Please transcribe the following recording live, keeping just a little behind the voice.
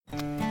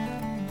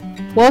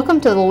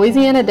Welcome to the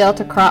Louisiana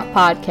Delta Crop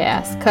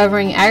Podcast,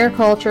 covering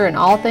agriculture and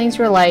all things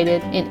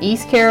related in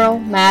East Carroll,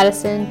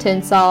 Madison,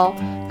 Tensas,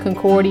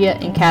 Concordia,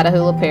 and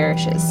Catahoula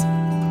parishes.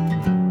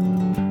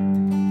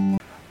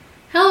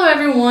 Hello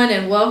everyone,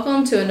 and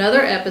welcome to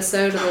another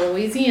episode of the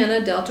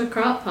Louisiana Delta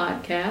Crop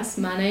Podcast.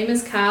 My name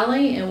is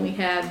Kylie, and we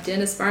have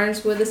Dennis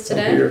Burns with us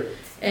today.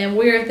 And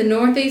we're at the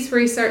Northeast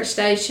Research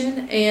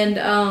Station,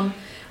 and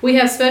we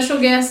have special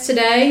guests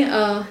today,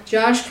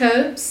 Josh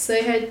Copes.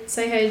 Say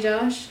hey,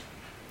 Josh.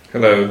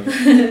 Hello.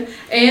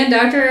 And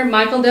Dr.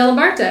 Michael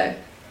Diliberto.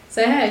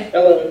 Say hey.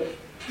 Hello.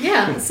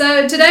 Yeah,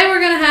 so today we're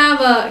going to have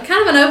a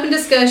kind of an open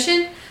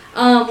discussion.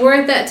 We're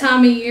at that time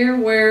of year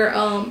where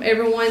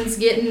everyone's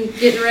getting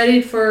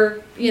ready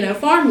for,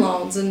 farm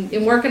loans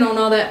and working on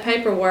all that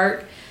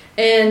paperwork.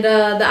 And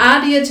the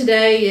idea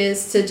today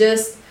is to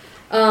just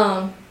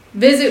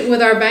visit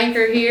with our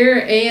banker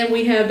here, and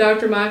we have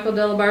Dr. Michael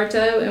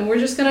Diliberto, and we're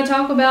just going to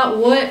talk about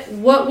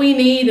what we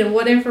need and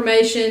what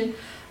information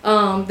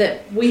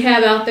that we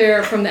have out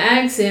there from the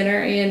Ag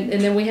Center, and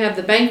then we have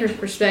the banker's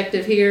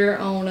perspective here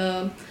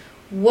on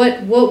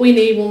what we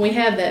need when we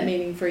have that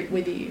meeting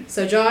with you.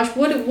 So, Josh,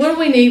 what do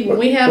we need when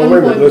we have an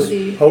appointment with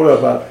you? Hold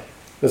up.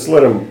 Let's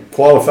let them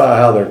qualify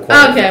how they're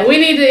qualified. Okay, we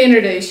need to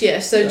introduce,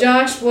 yes. So,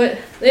 Josh,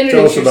 introduce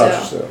Tell us yourself.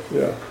 about yourself.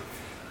 Yeah.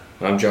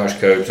 I'm Josh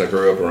Copes. I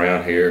grew up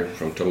around here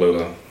from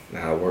Tallulah.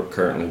 I work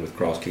currently with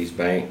Cross Keys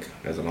Bank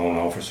as a loan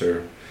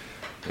officer,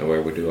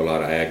 where we do a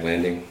lot of ag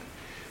lending,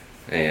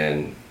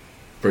 and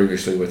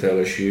previously with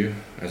LSU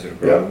as an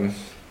agronomist.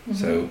 Mm-hmm.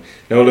 So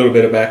know a little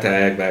bit about the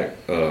ag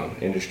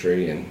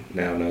industry, and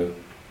now know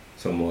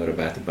somewhat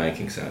about the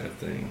banking side of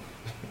things.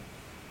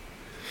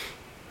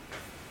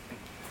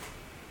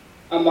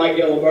 I'm Mike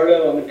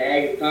Diliberto. I'm an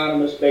ag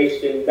economist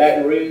based in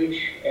Baton Rouge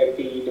at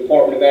the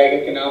Department of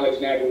Ag Economics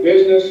and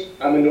Agribusiness.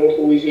 I'm in North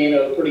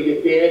Louisiana a pretty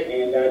good bit,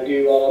 and I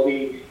do all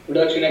the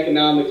production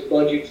economics,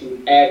 budgets,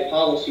 and ag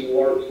policy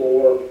work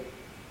for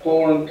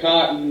corn,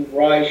 cotton,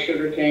 rice,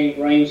 sugarcane,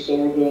 grain,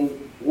 sorghum,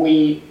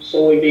 wheat,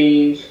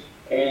 soybeans,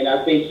 and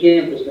I think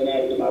hemp has been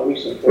added to my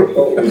recent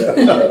portfolio.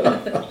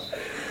 But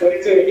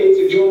it's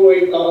a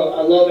joy.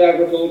 I love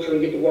agriculture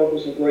and get to work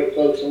with some great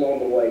folks along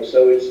the way,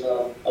 so it's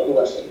a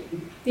blessing.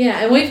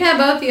 Yeah, and we've had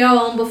both of y'all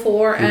on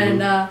before,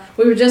 Mm-hmm. and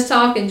we were just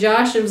talking.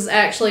 Josh was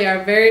actually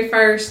our very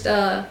first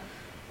podcast,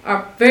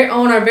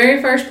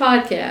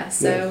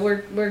 so Yes.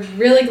 we're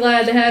really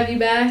glad to have you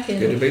back. And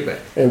Good to be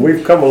back. And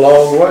we've come a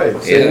long way.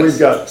 See, Yes. we've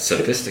got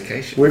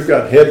Sophistication. We've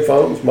got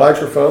headphones,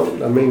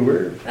 microphones. I mean, we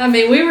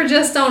were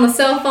just on a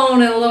cell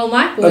phone and a little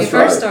mic when we That's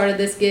first right. started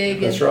this gig.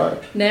 That's and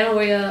right. Now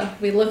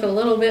we look a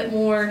little bit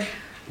more.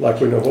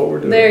 Like we know what we're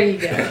doing. There you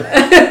go.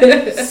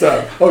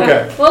 So,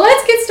 okay. Well,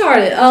 let's get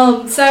started.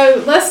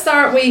 So let's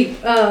start.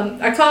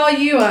 I call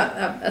you.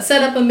 I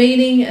set up a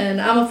meeting,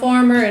 and I'm a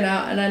farmer, and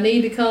I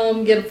need to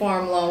come get a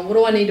farm loan. What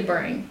do I need to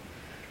bring?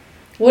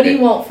 What do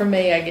you want from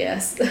me? I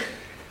guess.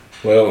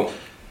 Well,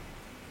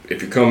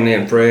 if you're coming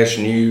in fresh,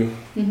 new,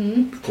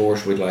 Mm-hmm. of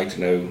course, we'd like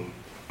to know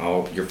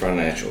all your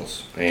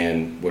financials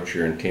and what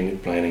your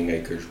intended planting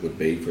acres would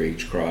be for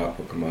each crop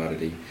or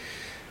commodity.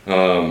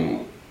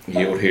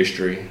 Yield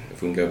history,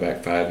 if we can go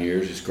back 5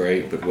 years, is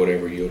great, but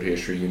whatever yield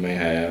history you may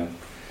have.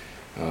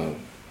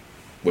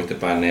 With the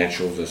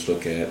financials, let's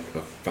look at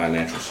a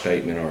financial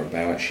statement or a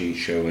balance sheet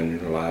showing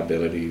the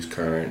liabilities,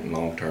 current and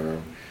long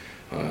term,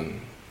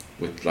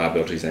 with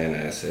liabilities and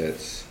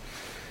assets.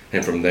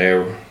 And from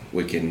there,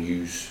 we can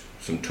use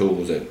some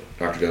tools that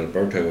Dr.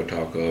 Diliberto will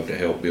talk of to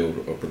help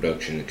build a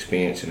production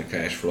expense and a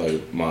cash flow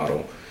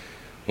model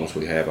once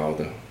we have all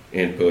the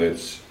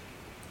inputs,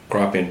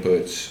 crop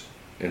inputs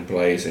in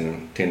place, and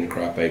intended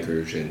crop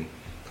acres and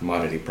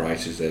commodity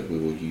prices that we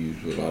will use.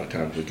 A lot of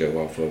times we go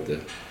off of the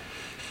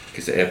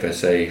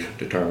FSA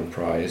determined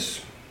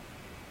price,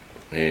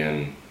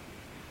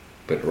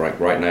 but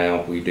right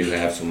now we do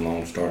have some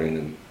loans starting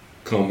to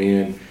come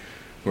in.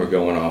 We're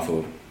going off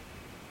of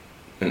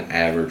an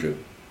average of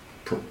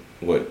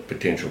what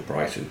potential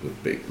prices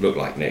would look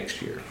like next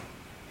year,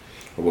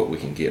 or what we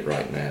can get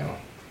right now.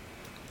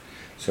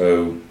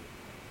 So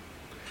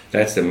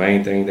that's the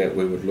main thing that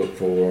we would look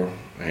for,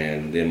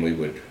 and then we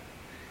would,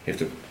 if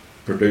the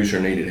producer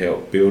needed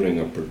help building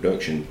a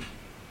production,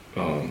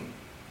 a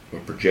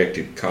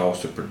projected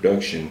cost of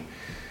production,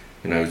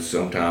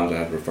 sometimes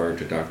I'd refer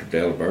to Dr.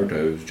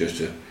 Diliberto just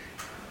to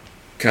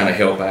kind of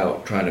help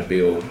out trying to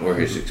build where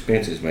his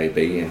expenses may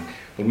be. And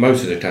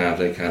most of the times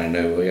they kind of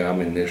know,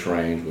 I'm in this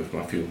range with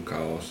my fuel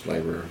costs,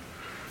 labor,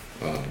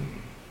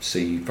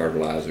 seed,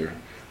 fertilizer,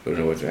 but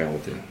what's down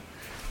with the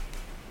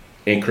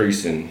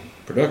increase in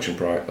production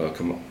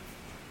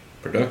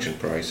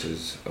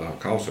prices,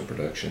 cost of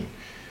production,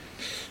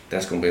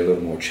 that's going to be a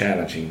little more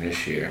challenging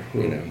this year.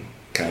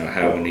 Kind of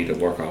how we need to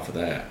work off of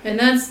that. And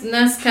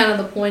that's kind of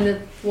the point of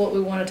what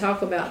we want to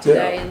talk about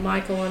today. Yeah. And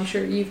Michael, I'm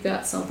sure you've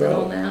got something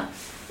on that.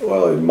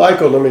 Well,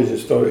 Michael, let me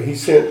just start. He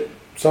sent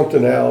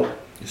something out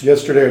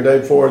yesterday or day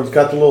before. It's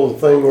got the little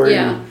thing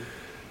where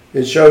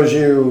it shows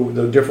you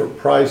the different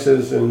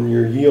prices and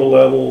your yield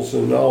levels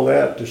and all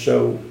that to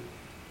show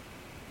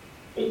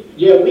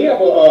Yeah, we have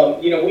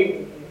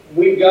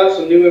we've got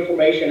some new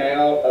information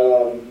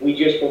out. We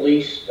just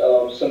released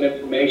some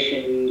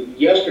information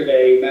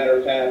yesterday. Matter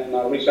of fact,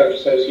 my research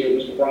associate,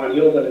 Mr. Brian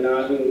Hilvin, and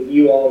I, who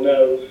you all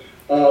know,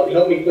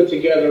 helped me put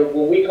together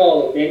what we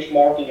call a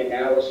benchmarking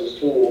analysis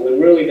tool.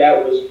 And really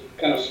that was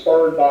kind of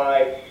spurred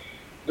by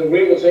the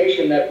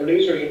realization that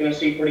producers are going to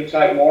see pretty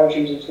tight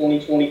margins in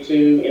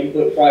 2022.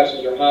 Input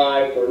prices are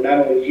high for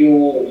not only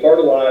fuel and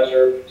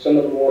fertilizer, some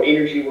of the more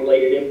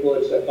energy-related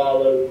inputs that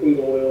follow crude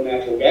oil,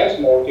 natural gas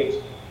markets,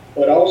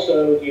 but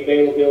also the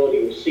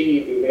availability of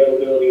seed, the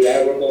availability of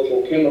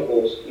agricultural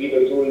chemicals,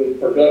 either through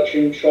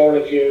production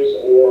shortages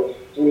or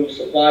through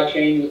supply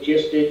chain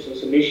logistics and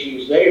some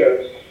issues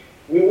there.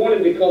 We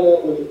wanted to come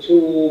up with a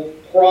tool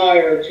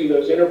prior to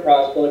those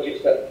enterprise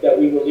budgets that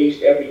we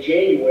released every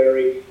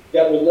January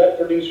that would let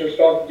producers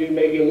start to do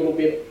maybe a little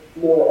bit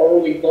more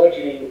early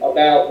budgeting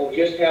about, well,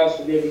 just how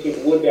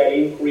significant would that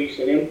increase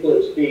in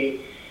inputs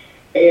be.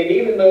 And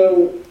even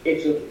though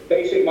it's a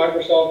basic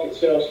Microsoft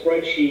Excel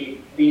spreadsheet,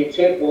 the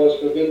intent was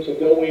for them to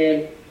go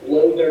in,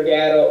 load their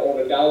data on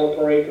a dollar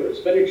per acre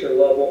expenditure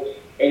level,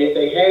 and if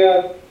they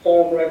have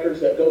farm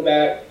records that go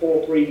back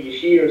 4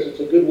 previous years, it's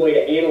a good way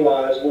to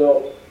analyze,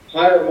 well,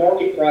 higher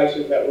market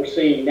prices that we're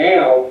seeing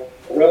now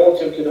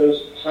relative to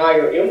those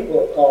higher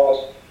input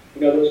costs.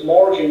 You know, those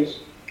margins,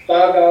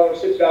 $5,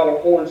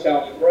 $6 corn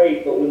sounds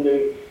great, but when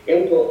the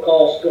input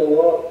costs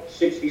go up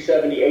 60,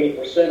 70,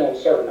 80% on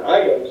certain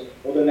items,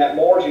 well, then that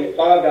margin at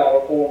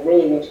 $5 corn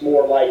really looks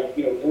more like,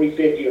 you know,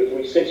 350 or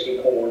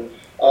 360 corn.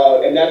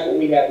 And that's what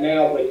we have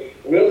now. But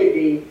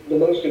really the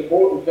most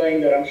important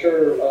thing that I'm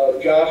sure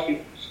Josh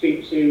could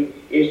speak to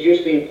is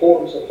just the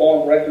importance of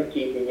farm record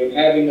keeping and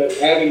having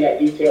that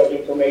detailed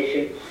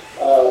information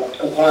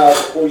compiled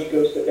before you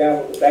go sit down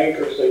with the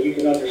banker, so you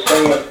can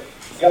understand,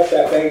 help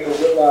that banker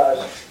realize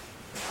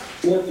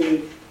what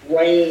the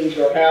range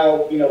or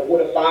how, you know,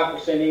 what a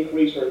 5%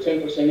 increase or a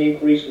 10%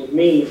 increase would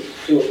mean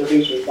to a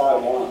producer's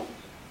bottom line.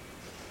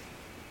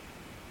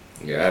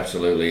 Yeah,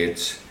 absolutely.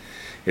 It's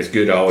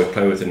good to always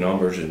play with the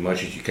numbers as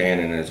much as you can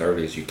and as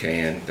early as you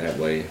can. That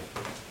way,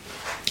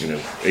 you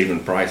know, even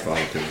price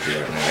volatility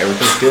right now,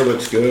 everything still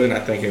looks good, and I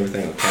think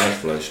everything will cash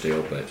flow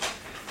still, but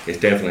it's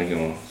definitely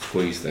going to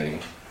squeeze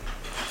things.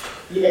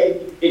 Yeah,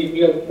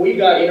 you know, we've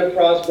got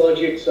enterprise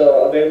budgets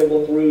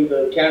available through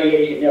the County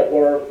Agent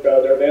Network.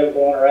 They're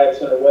available on our Ad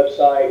Center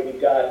website. We've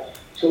got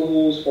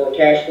tools for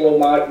cash flow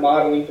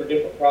modeling for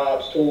different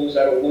crops, tools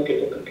that will look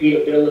at the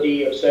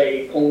computability of,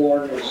 say,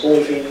 corn and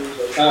soybeans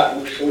or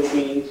cotton and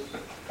soybeans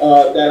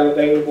that are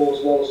available,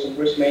 as well as some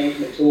risk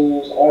management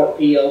tools, ARC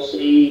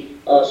PLC,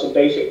 some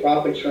basic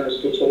crop insurance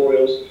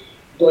tutorials.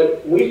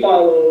 But we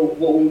follow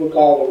what we would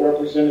call a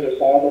representative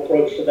farm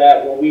approach to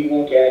that, where we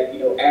look at, you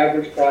know,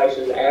 average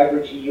prices,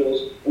 average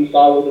yields. We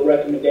follow the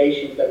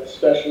recommendations that the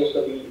specialists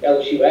of the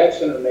LSU Ag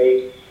Center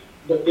make.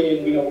 But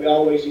then, you know, we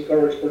always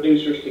encourage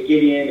producers to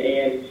get in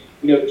and,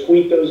 you know,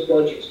 tweak those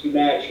budgets to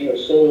match, you know,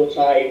 soil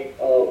type,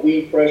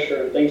 weed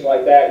pressure, and things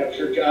like that. And I'm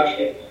sure Josh,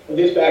 with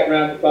his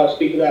background, can probably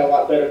speak to that a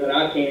lot better than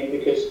I can,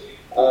 because,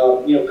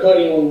 you know,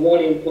 cutting on one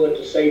input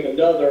to save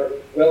another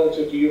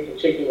relative to your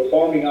particular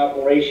farming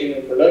operation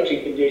and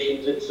production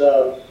conditions, it's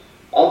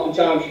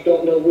oftentimes you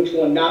don't know which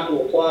one not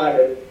to apply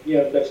to, you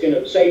know, that's going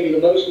to save you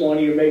the most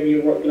money, or maybe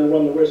you're going to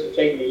run the risk of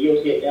taking the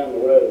yield hit down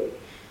the road.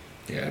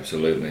 Yeah,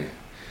 absolutely.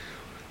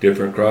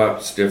 Different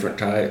crops, different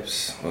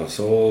types of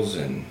soils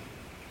and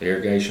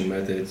irrigation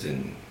methods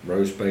and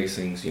row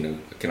spacings, you know,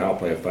 can all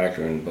play a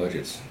factor in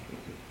budgets.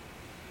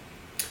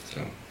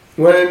 So.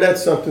 Well, and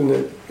that's something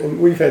that, and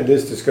we've had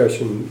this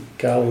discussion,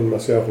 Callie,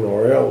 myself, and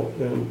RL,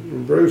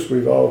 and Bruce,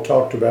 we've all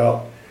talked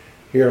about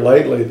here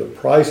lately, the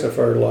price of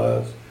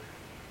fertilizer.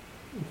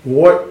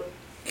 What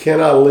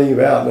can I leave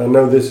out? And I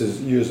know this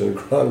is, you as an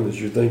agronomist,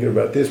 you're thinking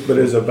about this, but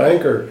as a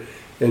banker,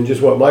 and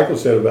just what Michael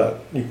said about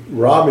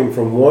robbing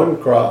from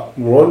one crop,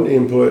 one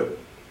input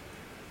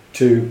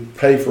to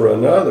pay for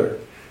another.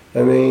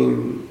 I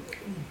mean,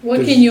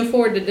 what can you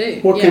afford to do?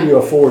 What can you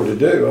afford to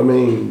do? I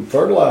mean,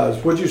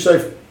 fertilize. What'd you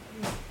say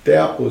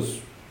DAP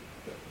was?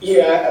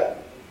 Yeah,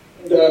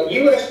 the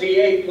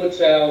USDA puts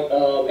out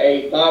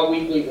a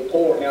bi-weekly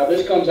report. Now,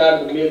 this comes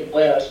out of the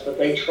Midwest, but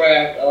they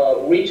track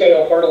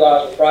retail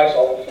fertilizer price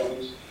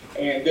offerings,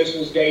 and this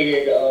was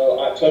dated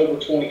October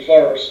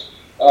 21st.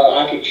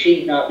 I could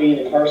cheat not being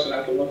in person.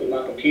 I could look at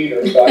my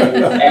computer, so I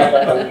can act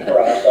like I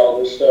memorized all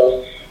this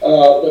stuff.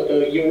 But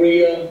the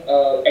urea,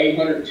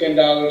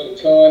 $810 a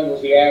ton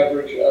was the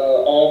average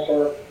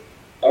offer,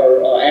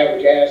 or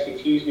average ask,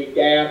 excuse me.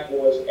 DAP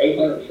was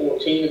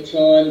 $814 a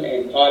ton,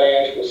 and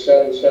potash was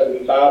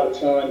 $775 a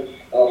ton.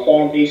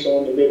 Farm diesel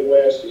in the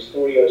Midwest is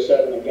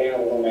 $307 a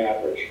gallon on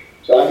average.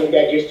 So I think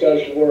that just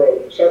tells you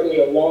we're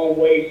certainly a long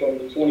way from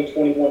the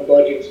 2021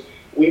 budgets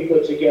we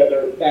put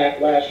together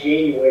back last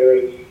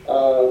January.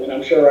 And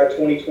I'm sure our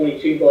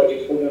 2022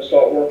 budgets, we're going to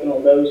start working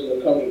on those in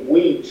the coming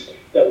weeks,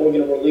 that we're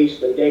going to release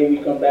the day we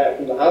come back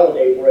from the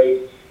holiday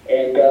break.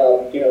 And,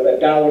 you know,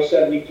 that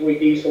 $1.73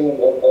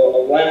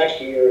 diesel of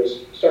last year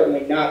is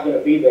certainly not going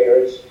to be there.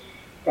 It's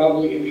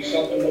probably going to be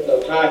something with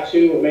a high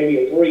 2 or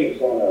maybe a 3 in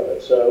front of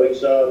it. So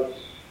it's,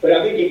 But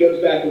I think it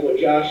goes back to what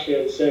Josh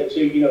had said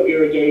too,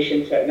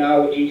 irrigation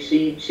technology,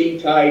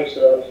 seed types,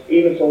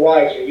 even for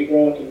rice, are you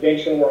growing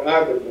conventional or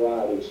hybrid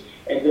varieties,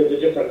 and the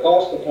different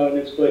cost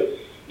components. But,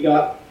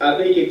 I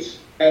think it's,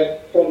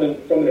 from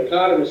an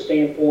economist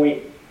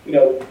standpoint,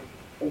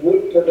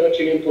 what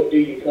production input do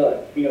you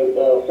cut?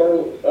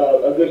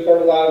 A good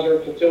fertilizer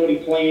fertility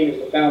plan is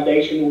the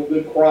foundation of a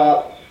good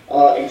crop,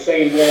 and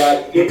saying, well,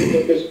 I didn't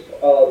put this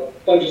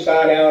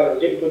fungicide out or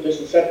didn't put this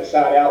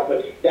insecticide out,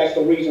 but that's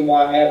the reason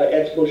why I have an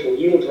X bushel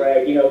yield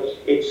drag.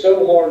 It's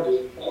so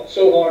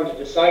hard to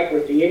decipher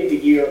at the end of the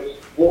year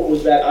what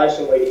was that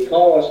isolated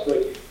cause.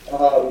 But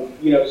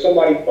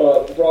somebody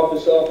brought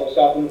this up. I was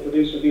talking to the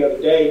producer the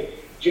other day.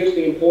 Just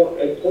the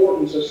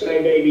importance of, say,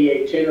 maybe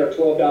a $10 or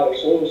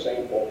 $12 soil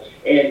sample,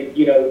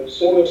 and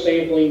soil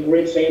sampling,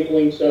 grid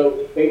sampling.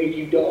 So maybe if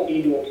you don't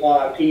need to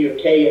apply P or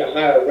K at a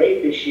higher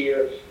rate this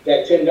year,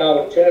 that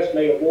 $10 test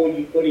may avoid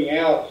you putting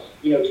out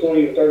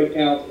 20 or 30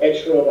 pounds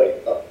extra of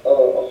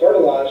a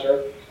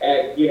fertilizer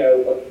at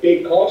a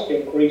big cost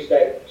increase.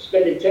 That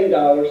spending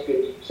 $10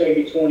 could save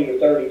you 20 or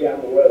 30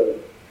 down the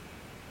road.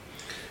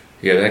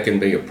 Yeah, that can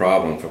be a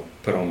problem. For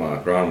put on my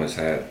agronomist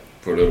hat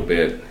for a little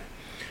bit.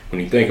 When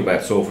you think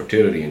about soil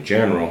fertility in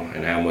general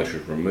and how much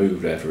is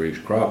removed after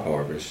each crop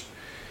harvest,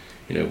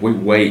 we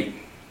wait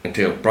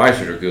until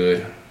prices are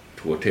good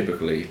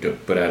typically to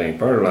put out any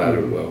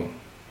fertilizer. Mm-hmm. Well,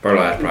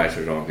 fertilizer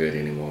prices aren't good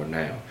anymore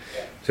now.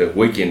 So if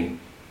we can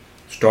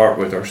start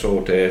with our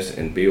soil tests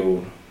and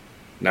to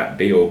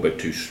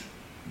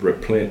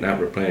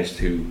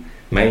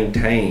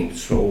maintain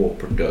soil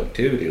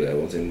productivity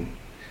levels, and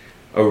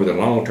over the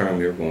long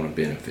term you're going to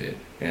benefit.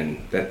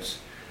 And that's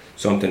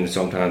something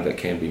sometimes that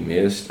can be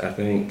missed. I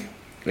think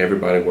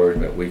everybody worries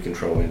about weed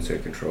control,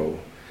 insect control.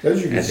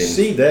 As you can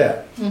see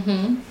that,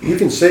 you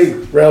can see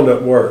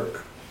Roundup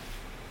work.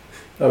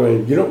 I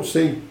mean, you don't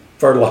see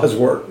fertilizer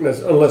work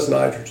unless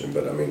nitrogen,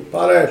 but I mean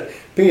potash,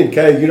 P and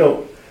K, you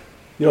don't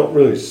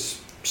really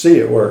see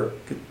it work.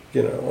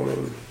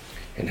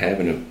 And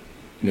having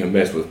to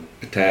mess with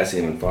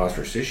potassium and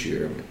phosphorus this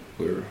year,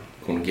 we're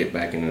going to get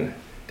back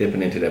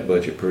dipping into that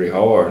budget pretty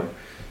hard.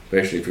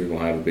 Especially if you're going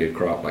to have a big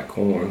crop like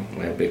corn.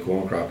 We have a big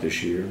corn crop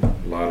this year,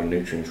 a lot of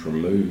nutrients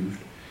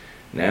removed.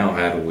 Now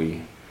how do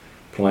we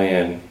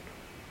plan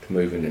to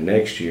move into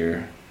next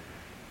year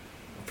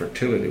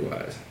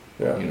fertility-wise?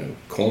 Yeah.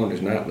 Corn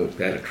does not look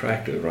that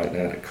attractive right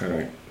now at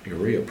current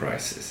urea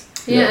prices.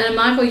 Yeah, and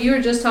Michael, you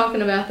were just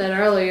talking about that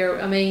earlier.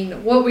 I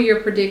mean, what were your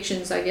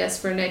predictions, I guess,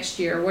 for next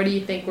year? Where do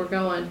you think we're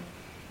going?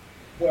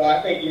 Well,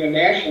 I think,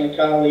 nationally,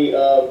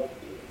 Kylie,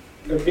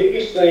 the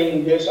biggest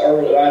thing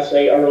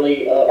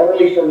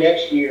early for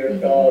next year,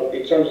 in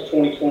terms of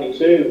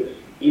 2022,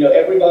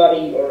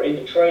 everybody or in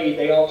the trade,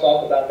 they all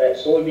talk about that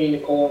soybean to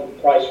corn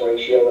price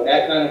ratio, and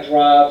that kind of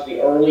drives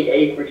the early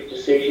acreage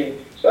decision,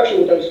 especially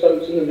what those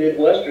folks in the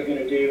Midwest are going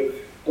to do.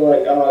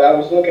 But I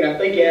was looking, I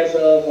think as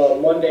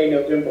of Monday,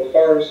 November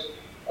 1st,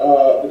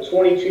 the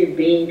 22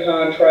 bean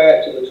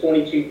contract to the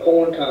 22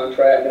 corn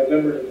contract,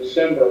 November to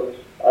December,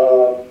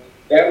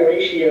 that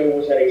ratio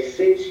was at a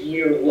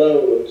 6-year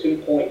low of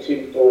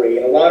 2.23,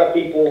 and a lot of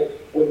people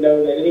would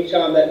know that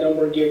anytime that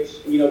number gets,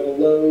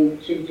 below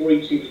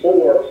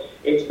 2.324,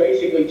 it's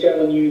basically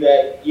telling you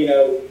that,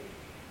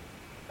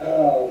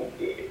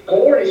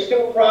 corn is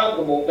still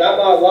profitable, not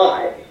by a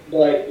lot,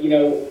 but,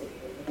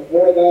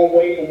 we're a long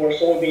way from where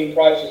soybean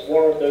prices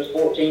were, those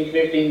 $14,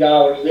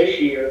 $15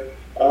 this year,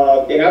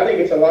 and I think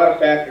it's a lot of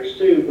factors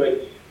too,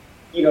 but,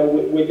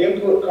 with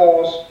input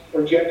costs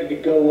projected to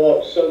go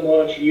up so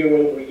much year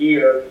over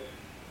year,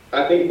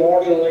 I think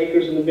marginal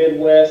acres in the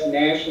Midwest,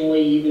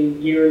 nationally,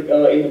 even here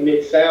in the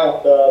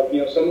Mid-South,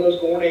 some of those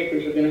corn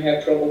acres are going to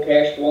have trouble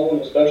cash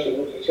flowing, especially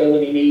with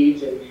utility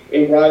needs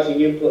and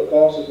rising input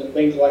costs and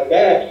things like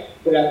that.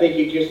 But I think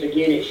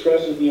it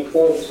stresses the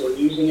importance of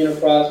using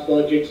enterprise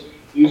budgets,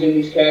 using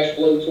these cash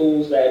flow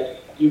tools that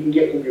you can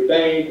get from your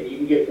bank or you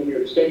can get from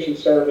your extension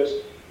service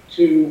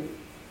to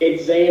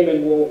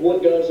examine, well,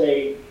 what does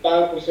a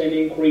 5%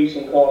 increase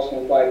in cost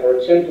look like, or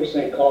a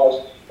 10%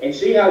 cost, and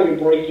see how your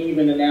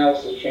break-even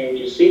analysis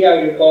changes, see how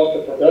your cost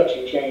of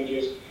production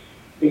changes,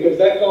 because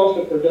that cost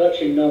of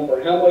production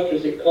number, how much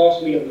does it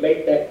cost me to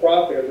make that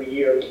crop every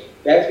year,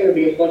 that's going to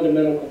be a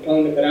fundamental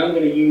component that I'm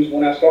going to use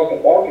when I start to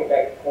market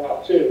that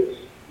crop too.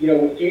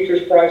 With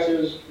futures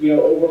prices,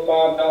 over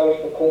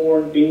 $5 for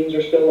corn, beans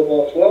are still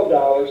above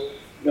 $12,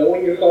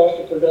 knowing your cost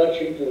of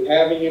production through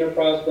having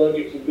enterprise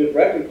budgets and good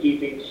record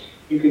keeping,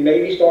 you can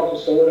maybe start to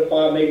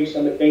solidify maybe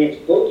some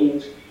advanced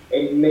bookings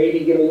and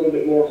maybe get a little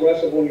bit more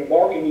aggressive on your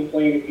marketing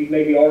plan if you've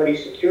maybe already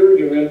secured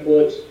your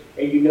inputs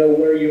and you know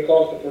where your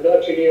cost of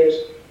production is,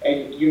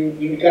 and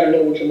you kind of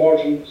know what your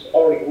margins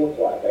already look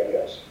like, I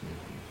guess.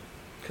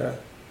 Okay.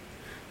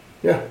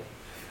 Yeah.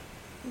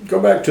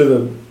 Go back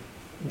to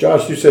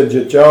Josh, you said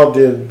that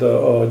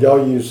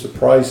y'all used the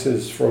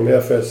prices from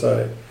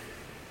FSA.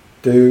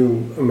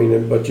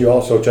 But you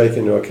also take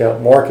into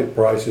account market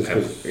prices.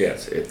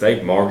 Yes, if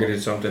they've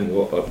marketed something,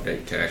 we'll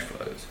update cash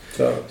flows.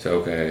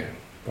 So okay,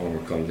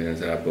 farmer comes in and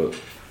says, I booked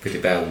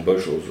 50,000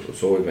 bushels of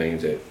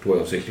soybeans at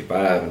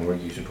 12.65, and we're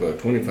using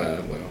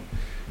 12.25. Well,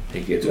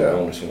 he gets a Yeah,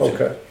 bonus.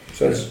 okay.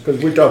 So,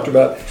 because we talked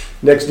about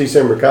next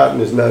December cotton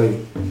is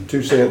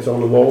 92 cents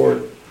on the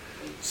board.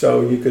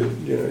 So you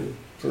could,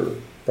 for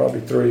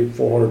probably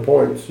 300-400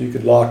 points, you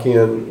could lock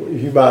in,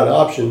 if you buy an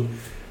option,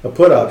 a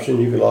put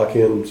option, you could lock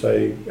in,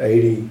 say,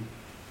 80,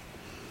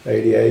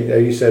 88,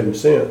 87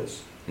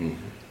 cents.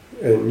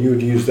 Mm-hmm. And you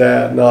would use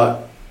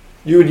that,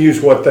 you would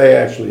use what they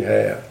actually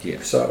have.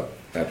 Yes. So,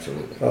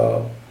 Absolutely.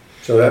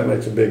 so that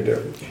makes a big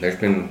difference. There's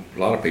been a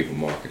lot of people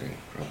marketing,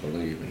 I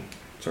believe, in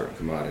certain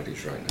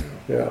commodities right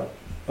now.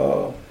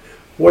 Yeah.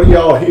 What do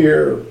y'all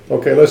hear?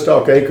 Okay, let's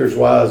talk acres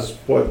wise,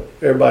 what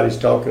everybody's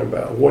talking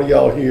about. What do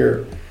y'all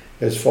hear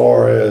as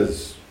far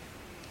as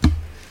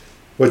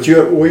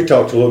we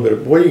talked a little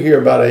bit, what do you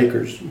hear about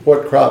acres?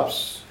 What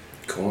crops?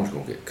 Corn's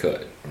gonna get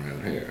cut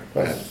around here. I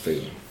have a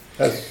feeling.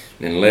 That's,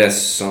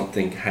 Unless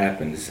something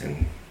happens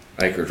and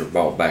acres are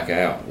bought back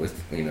out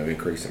with,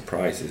 increasing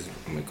prices,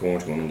 I mean,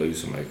 corn's gonna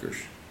lose some acres.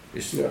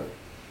 It's yeah.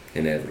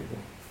 inevitable.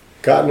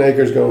 Cotton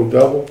acres gonna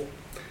double?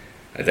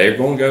 They're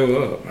gonna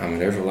go up. I mean,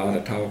 there's a lot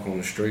of talk on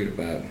the street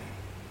about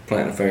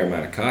planting a fair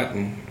amount of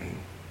cotton,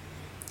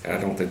 and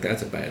I don't think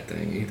that's a bad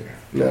thing either.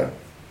 No.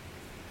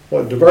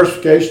 Well,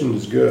 diversification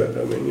is good.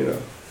 I mean,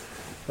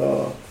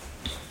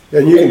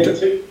 and you And can,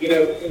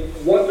 then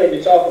one thing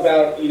to talk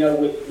about,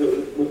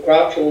 with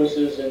crop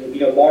choices and,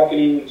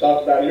 marketing, we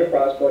talked about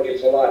enterprise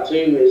budgets a lot too,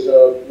 is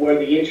where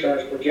the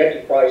insurance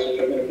projected prices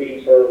are going to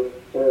be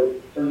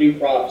for new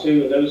crop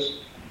too. And those,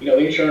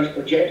 insurance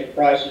projected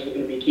prices are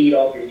going to be keyed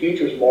off your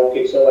futures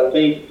market. So I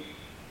think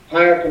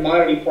higher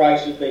commodity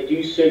prices, they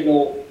do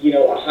signal,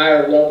 a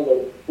higher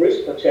level of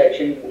risk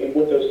protection in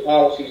what those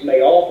policies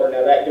may offer.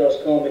 Now that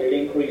does come at an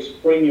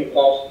increased premium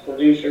cost to the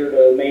producer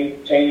to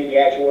maintaining the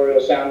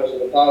actuarial soundness of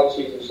the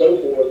policies and so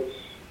forth.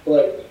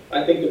 But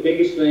I think the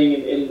biggest thing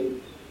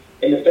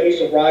in the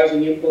face of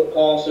rising input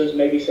costs,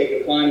 maybe say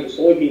declining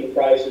soybean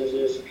prices,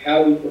 is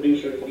how do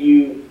producers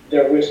view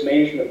their risk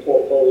management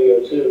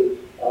portfolio too.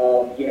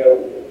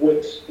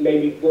 What's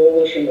maybe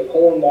bullish in the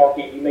corn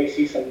market, you may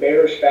see some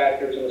bearish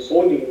factors in the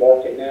soybean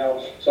market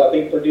now. So I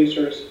think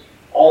producers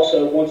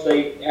also, once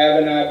they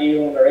have an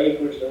idea on their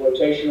acreage, their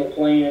rotational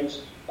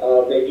plans,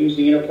 they've used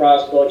the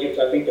enterprise budgets.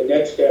 I think the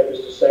next step is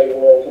to say,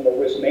 well, from a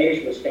risk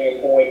management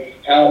standpoint,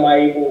 how am I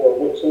able, or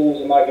what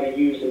tools am I going to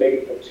use to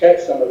maybe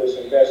protect some of this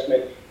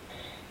investment,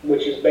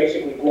 which is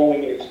basically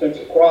growing an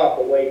expensive crop,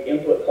 the way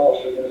input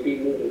costs are going to be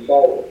moving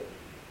forward.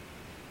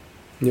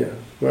 yeah.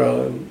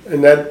 Well,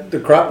 and that the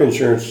crop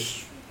insurance,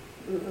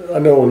 I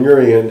know on your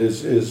end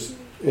is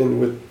in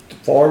with the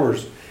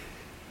farmers,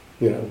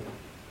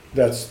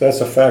 that's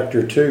a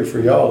factor too for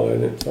y'all,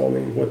 and it's, I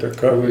mean, what their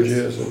coverage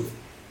is. And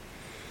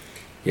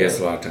Yes,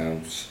 a lot of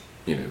times,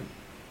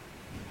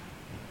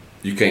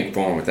 you can't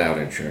farm without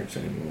insurance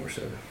anymore.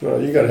 So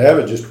well, you got to have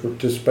it just to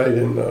participate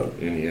in the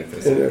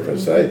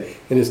FSA,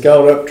 and it's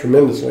gone up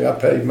tremendously. I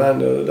paid mine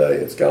the other day.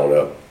 It's gone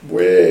up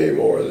way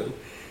more than,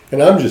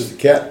 and I'm just a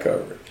cat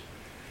covered.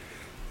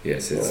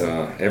 Yes, it's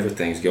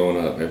everything's going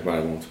up.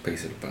 Everybody wants a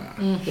piece of the pie.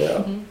 Mm-hmm.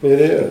 Yeah, it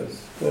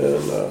is,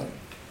 and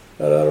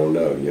I don't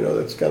know.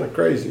 That's kind of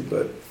crazy,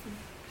 but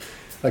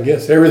I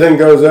guess everything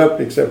goes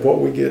up except what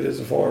we get as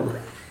a farmer,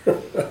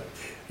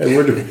 and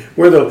we're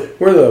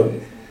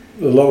the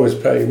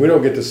lowest paid. We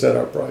don't get to set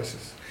our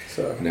prices.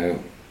 So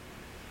No,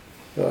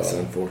 it's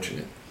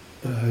unfortunate.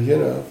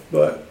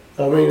 but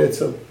I mean, it's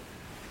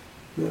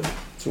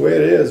the way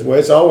it is, the way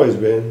it's always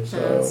been.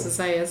 So As to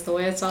say, it's the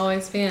way it's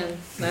always been.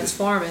 That's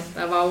farming.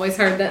 I've always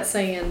heard that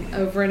saying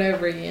over and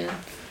over again.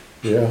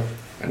 yeah,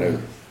 I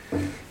know.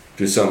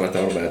 Just something I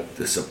thought about,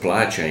 the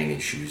supply chain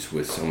issues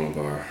with some of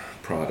our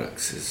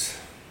products is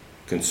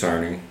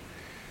concerning,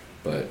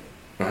 but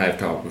I have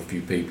talked with a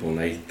few people and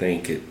they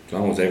think as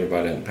long as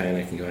everybody doesn't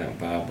panic and go out and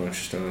buy a bunch of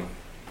stuff,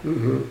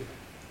 mm-hmm.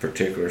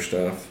 particular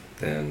stuff,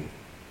 then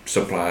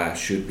supply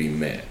should be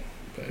met.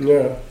 But,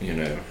 Yeah.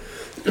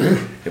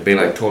 It'd be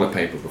like toilet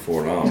paper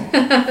before long.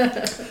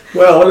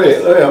 Well,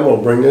 I'm going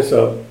to bring this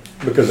up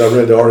because I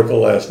read the article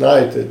last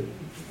night that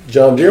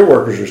John Deere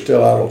workers are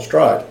still out on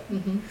strike.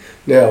 Mm-hmm.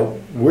 Now,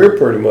 we're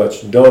pretty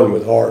much done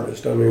with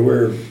harvest. I mean,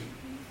 we're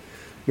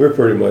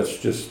pretty much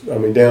just,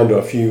 down to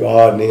a few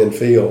odd and end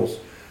fields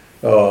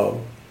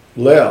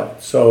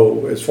left.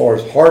 So as far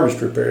as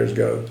harvest repairs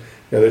go,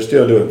 they're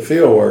still doing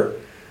field work,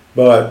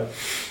 but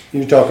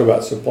you talk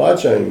about supply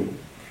chain.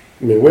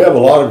 We have a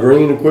lot of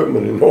green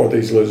equipment in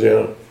northeast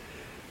Louisiana.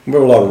 We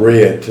have a lot of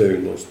red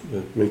too.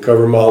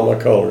 Covering all my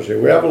colors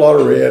here. We have a lot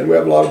of red, we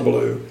have a lot of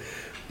blue,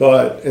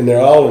 and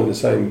they're all in the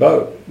same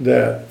boat.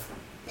 That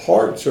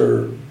parts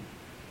are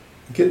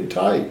getting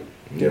tight.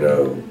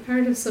 I've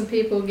heard of some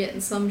people getting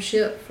some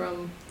shipped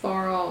from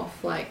far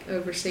off, like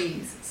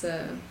overseas.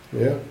 So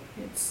Yeah.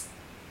 it's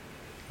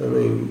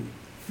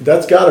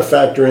that's got to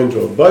factor into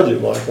a budget,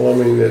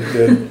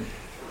 Michael.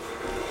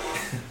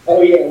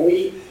 Oh yeah,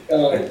 we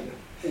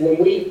when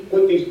we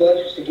put these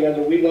budgets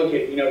together, we look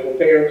at,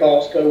 repair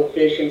cost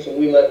coefficients, and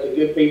we let the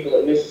good people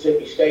at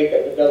Mississippi State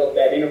that developed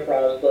that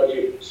enterprise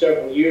budget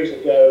several years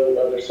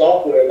ago, their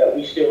software that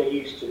we still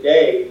use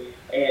today.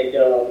 And,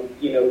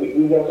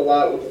 we work a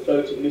lot with the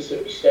folks at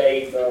Mississippi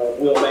State,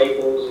 Will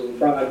Maples and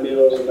Brian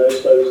Mills and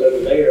those folks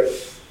over there.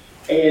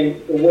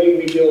 And the way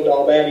we build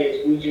all that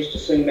is we just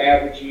assume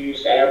average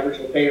use, average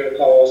repair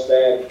costs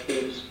that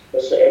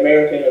the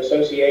American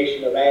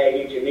Association of Ag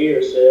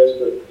Engineers says,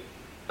 but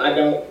I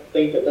don't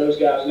think that those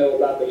guys know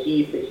about the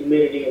heat, the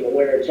humidity, and the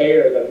wear and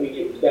tear that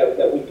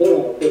we put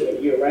on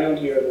equipment year round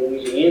here in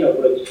Louisiana.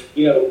 But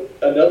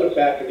another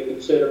factor to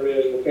consider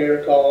is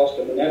repair cost.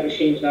 And when that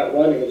machine's not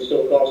running, it's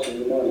still costing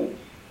you money.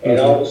 And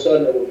all of a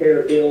sudden, a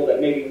repair bill that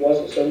maybe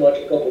wasn't so much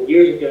a couple of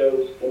years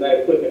ago when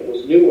that equipment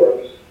was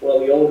newer. Well,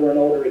 the older and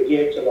older it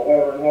gets, and the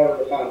harder and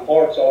harder to find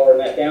parts are, and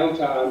that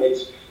downtime,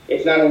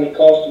 it's not only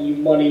costing you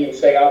money and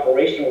say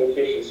operational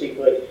efficiency,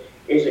 but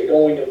is it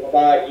going to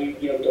provide you,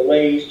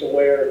 delays to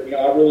where,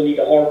 I really need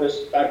to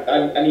harvest,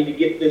 I need to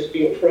get this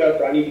field prepped,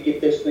 or I need to get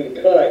this thing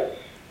cut,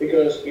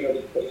 because,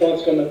 the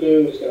front's coming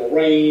through, it's going to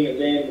rain, and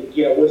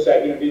then, what's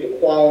that going to do to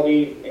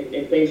quality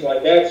and things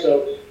like that.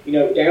 So,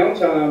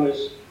 downtime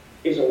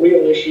is a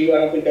real issue. I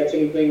don't think that's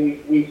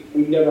anything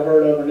we've never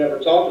heard of or never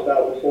talked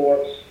about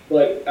before,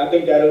 but I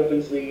think that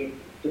opens the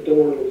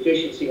door to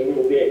efficiency a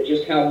little bit,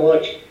 just how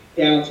much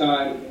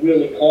downtime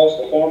really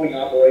costs a farming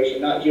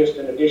operation, not just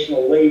an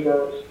additional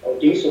labor of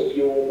diesel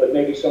fuel, but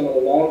maybe some of the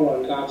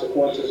long-run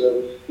consequences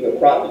of,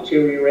 crop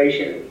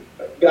deterioration,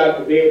 God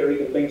forbid, or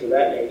even things of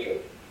that nature.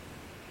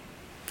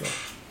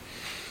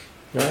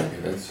 Yeah,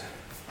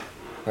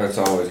 that's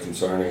always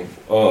concerning.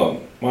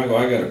 Michael,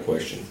 I got a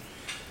question.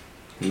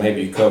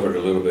 Maybe you covered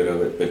a little bit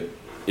of it, but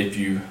if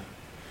you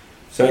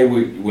say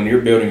when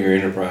you're building your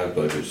enterprise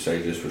budget,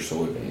 say just for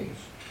soybeans,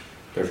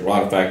 there's a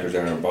lot of factors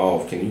that are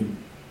involved.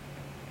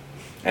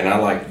 And I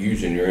like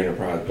using your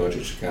enterprise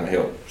budgets to kind of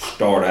help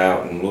start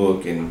out and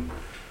look and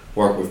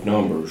work with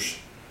numbers.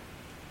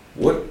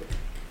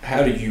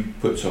 How do you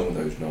put some of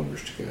those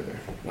numbers together,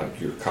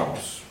 like your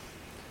costs?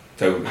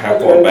 So how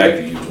far back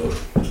do you look?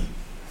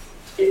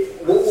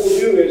 What we'll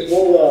do is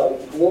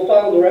we'll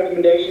follow the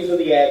recommendations of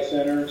the Ag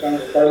Center in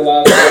terms of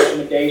fertilizer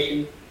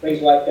recommendation,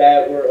 things like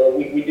that, where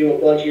we do a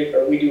budget,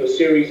 or we do a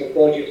series of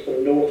budgets for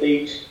the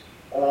Northeast.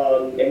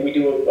 And we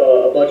do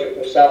a budget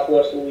for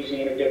Southwest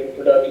Louisiana, different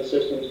production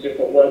systems,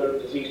 different weather,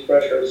 disease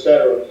pressure,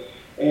 etc.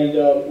 And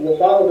we'll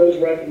follow those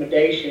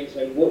recommendations,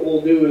 and what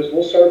we'll do is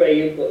we'll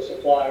survey input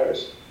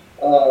suppliers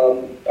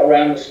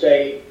around the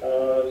state.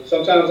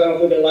 Sometimes I don't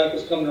think they like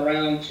us coming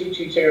around too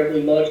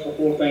terribly much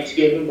before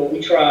Thanksgiving, but we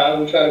try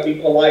to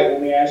be polite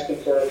when we ask them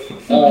for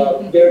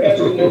their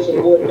estimates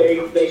of what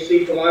they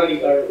see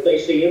commodity, or they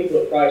see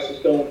input prices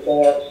going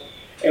for.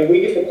 And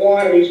we get the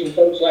quantities from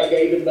folks like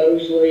David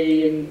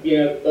Mosley and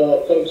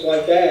folks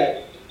like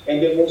that,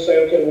 and then we'll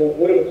say, okay, well,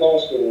 what are the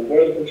costs doing? What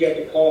are the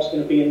projected costs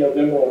going to be in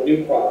November on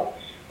new crop?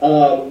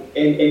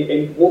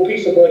 And we'll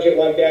piece a budget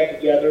like that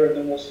together, and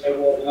then we'll say,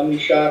 well, how many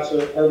shots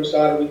of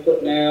herbicide are we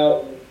putting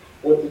out? And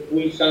what the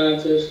weed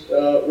scientists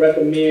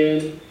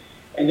recommend,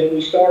 and then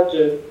we start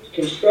to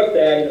construct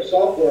that in a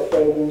software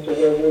program to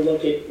where we'll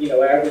look at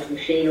average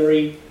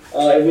machinery,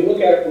 and we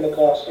look at it from a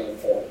cost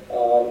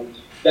standpoint.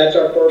 That's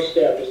our first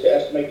step, is to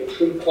estimate the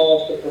true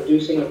cost of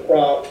producing a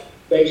crop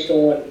based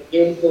on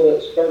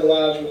inputs,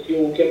 fertilizer,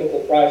 fuel, chemical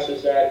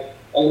prices that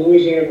a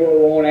Louisiana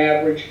grower on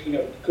average,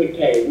 could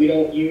pay. We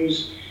don't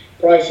use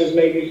prices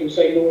maybe from,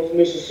 say, North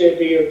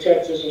Mississippi or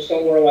Texas or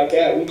somewhere like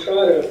that. We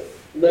try to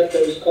let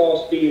those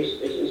costs be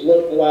as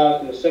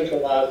localized and as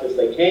centralized as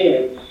they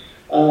can.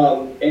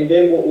 And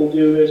then what we'll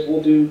do is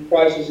we'll do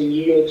prices and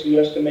yields to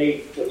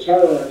estimate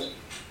returns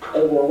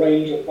over a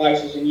range of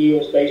prices and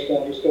yields based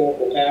on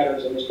historical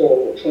patterns and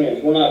historical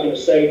trends. We're not going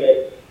to say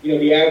that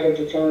the average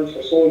returns for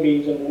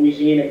soybeans in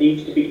Louisiana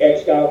needs to be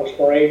X dollars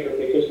per acre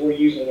because we're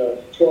using a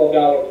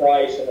 $12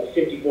 price and a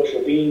 50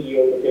 bushel bean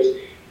yield, because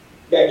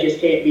that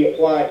just can't be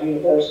applied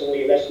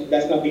universally.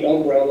 That's not the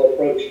umbrella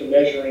approach to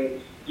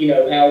measuring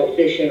how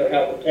efficient or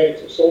how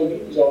competitive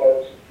soybeans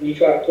are when you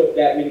try to put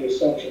that many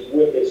assumptions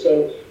with it.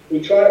 So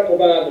we try to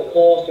provide the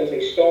cost as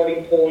a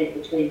starting point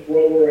between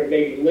grower and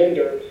maybe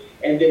lender.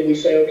 And then we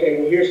say, okay,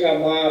 well, here's how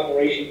my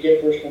operation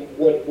differs from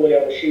what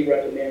LSU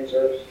recommends,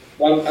 or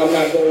well, I'm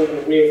not going over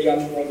the ridge,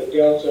 I'm going the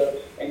delta.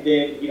 And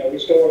then,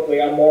 historically,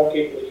 I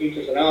market with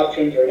futures and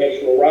options or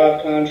hedge to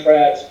arrive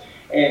contracts.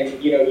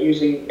 And,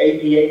 using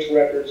APH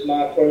records,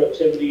 my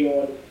productivity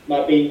on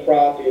my bean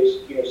crop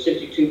is,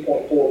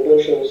 62.4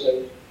 bushels.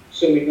 And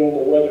assuming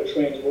normal weather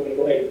trends, we're going to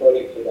go ahead and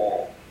budget for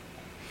that.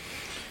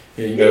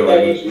 Yeah, if that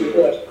answers your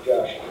question,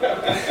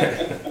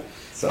 Josh.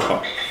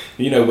 So,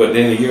 but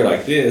in a year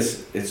like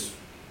this, it's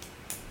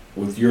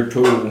with your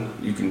tool,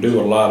 you can do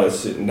a lot of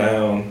sitting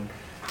down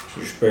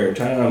your spare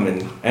time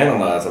and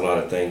analyze a lot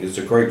of things. It's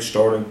a great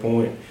starting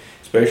point,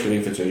 especially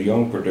if it's a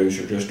young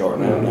producer just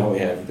starting out. Now we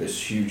have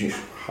this huge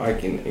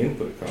hike in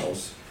input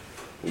costs.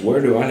 Where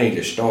do I need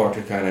to start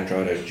to kind of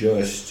try to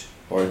adjust?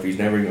 Or if he's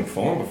never even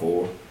farmed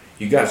before,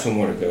 you got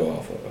somewhere to go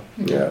off of.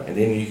 Yeah. And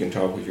then you can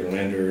talk with your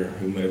lender,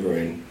 whomever,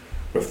 and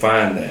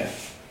refine that.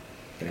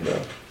 And,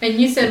 And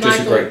you said, it's just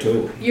a Michael, great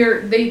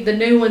tool. the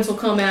new ones will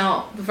come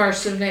out the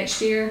first of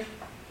next year.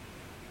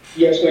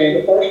 Yes,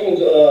 ma'am. The first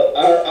one's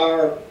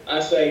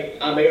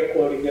I'm air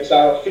quoting this.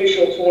 Our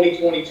official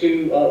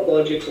 2022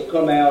 budgets will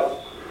come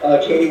out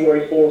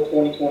January 4th,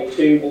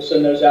 2022. We'll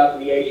send those out to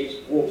the agents.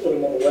 We'll put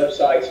them on the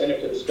website, send it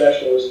to the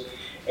specialists.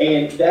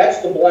 And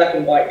that's the black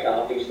and white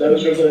copies.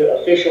 Those are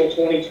the official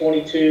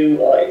 2022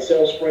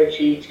 Excel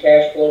spreadsheets,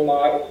 cash flow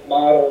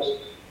models,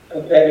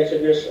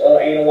 competitiveness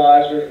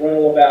analyzers,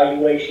 rental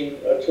evaluation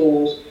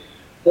tools.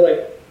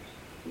 But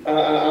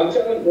I'm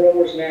telling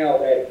growers now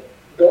that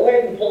go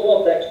ahead and pull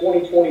up that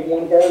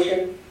 2021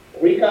 version,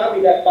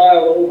 recopy that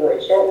file over,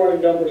 and start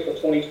running numbers for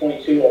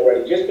 2022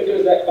 already. Just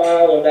because that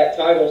file or that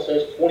title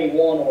says 21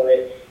 on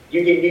it,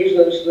 you can use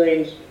those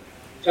things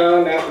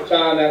time after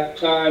time after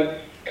time.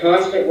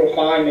 Constant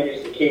refinement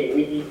is the key.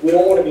 We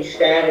don't want to be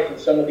static in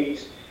some of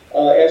these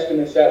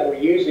estimates that we're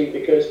using,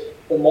 because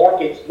the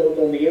markets, both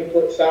on the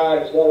input side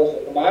as well as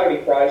the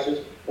commodity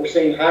prices, we're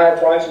seeing higher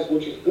prices,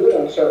 which is good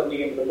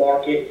uncertainty into the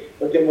market.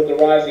 But then with the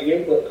rising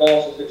input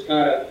costs, it's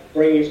kind of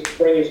bring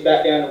us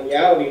back down to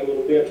reality a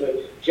little bit.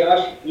 But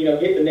Josh,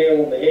 hit the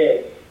nail on the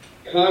head.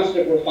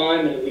 Constant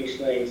refinement of these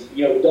things.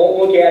 Don't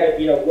look at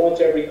it,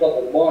 once every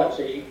couple of months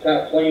as you kind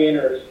of plan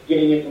or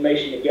getting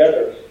information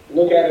together.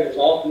 Look at it as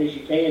often as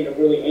you can to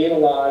really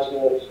analyze,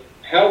 well,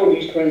 how are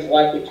these trends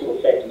likely to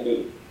affect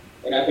me?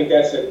 And I think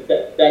that's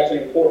an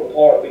important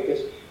part, because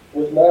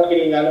with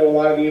marketing, I know a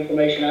lot of the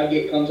information I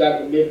get comes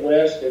out of the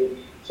Midwest, and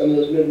some of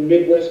those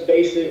Midwest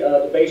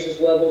the basis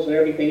levels and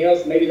everything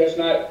else, maybe that's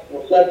not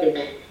reflective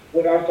of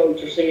what our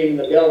folks are seeing in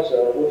the Delta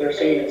or what they're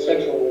seeing in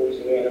Central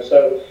Louisiana.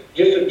 So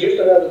just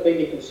another thing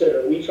to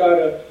consider. We try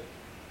to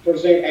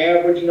present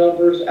average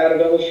numbers out of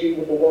LSU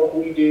with the work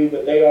we do,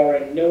 but they are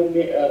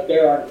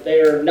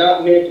they're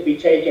not meant to be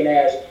taken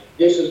as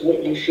this is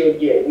what you should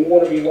get. We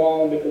want to be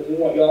wrong because we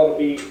want y'all to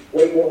be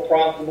way more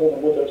profitable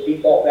than what those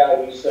default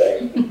values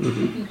say.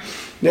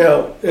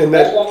 Now, and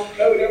that's why I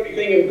note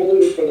everything in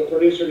blue for the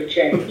producer to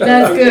change.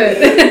 That's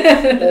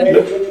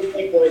good.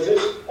 People, is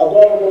this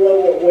above the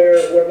level of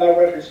where my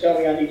records tell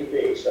me I need to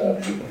be? So.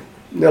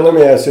 Now let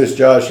me ask this,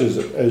 Josh,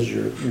 as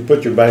you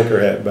put your banker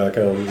hat back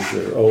on, with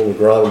your old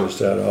agronomist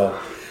hat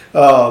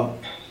on,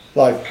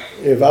 like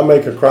if I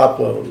make a crop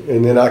loan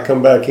and then I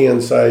come back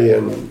in, say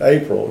in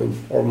April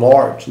or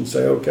March, and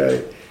say,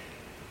 okay,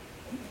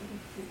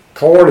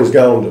 corn has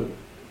gone to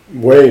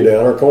way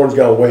down, or corn's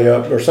gone way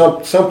up, or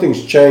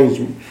something's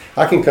changed,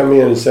 I can come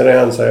in and sit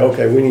down and say,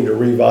 okay, we need to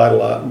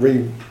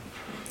revitalize,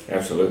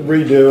 absolutely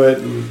redo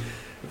it,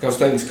 because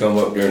things come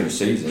up during the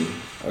season.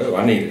 Oh,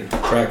 I need a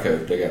track hoe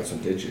to dig out some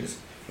ditches.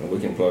 Well, we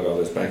can plug all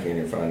this back in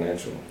your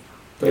financial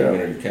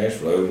statement or your cash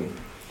flow and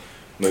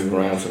move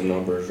around some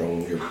numbers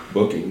on your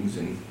bookings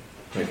and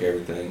make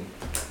everything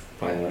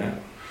final out.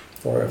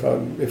 Or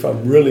if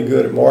I'm really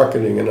good at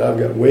marketing and I've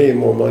got way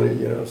more money,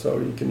 so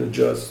you can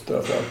adjust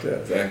stuff like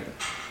that. Exactly.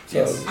 So,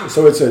 Yes.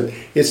 so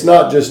it's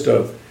not just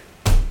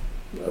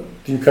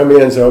you come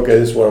in and say, okay,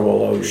 this is what I'm gonna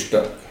loan You're you.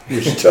 stuck.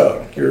 You're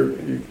stuck.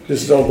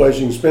 This is the only place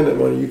you can spend that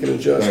money. You can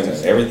adjust.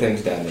 No,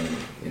 everything's dynamic.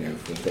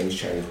 When things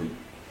change,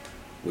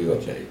 we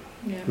update.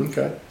 Yeah.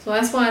 Okay, So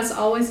that's why it's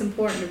always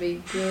important to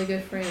be really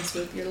good friends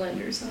with your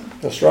lenders. Huh?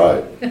 that's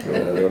right. I'm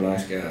a real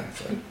nice guy.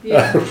 So.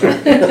 Yeah. Have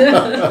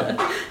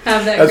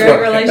that That's great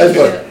what,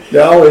 relationship. they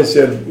always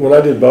said when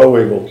I did Bow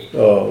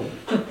Eagle,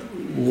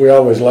 we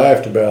always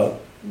laughed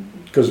about,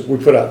 because we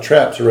put out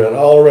traps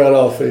all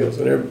around fields,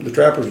 and the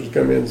trappers would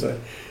come in and say,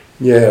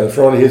 yeah, the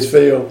front of his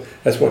field,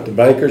 that's what the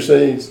banker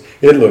sees.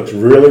 It looks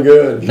really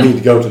good. You need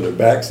to go to the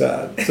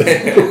backside.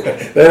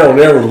 They don't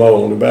ever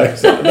mow on the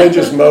backside. They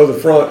just mow the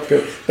front.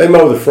 They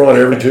mow the front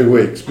every 2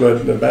 weeks,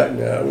 but the back,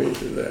 now we ain't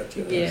do that.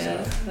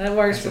 Yeah, that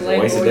works for It's a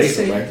waste of landlords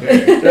diesel too. back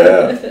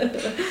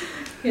there.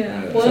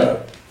 Yeah.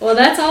 So, Well,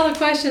 that's all the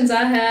questions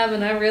I have,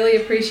 and I really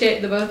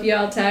appreciate the both of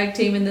y'all tag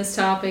teaming this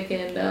topic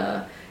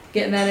and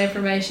getting that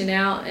information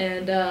out.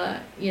 And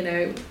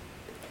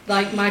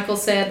like Michael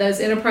said, those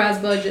enterprise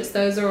budgets,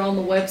 those are on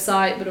the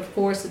website. But of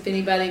course, if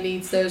anybody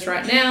needs those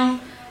right now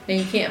and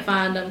you can't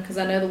find them, because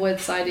I know the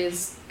website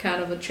is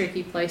kind of a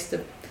tricky place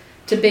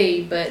to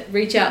be, but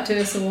reach out to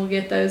us and we'll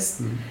get those.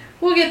 Mm-hmm.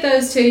 We'll get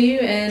those to you,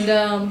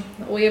 and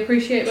we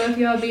appreciate both of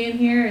y'all being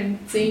here and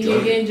seeing you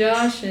again,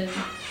 Josh, and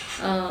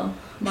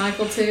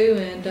Michael too.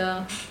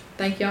 And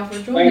thank y'all for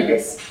joining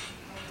us.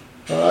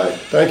 all right,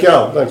 thank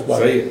y'all. Thanks,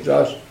 Mike. See you.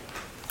 Josh.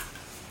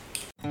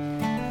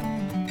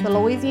 The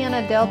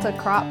Louisiana Delta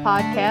Crop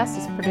Podcast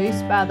is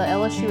produced by the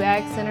LSU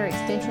Ag Center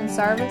Extension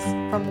Service.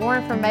 For more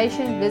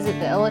information, visit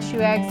the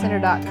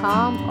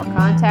lsuagcenter.com or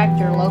contact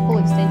your local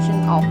extension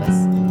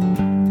office.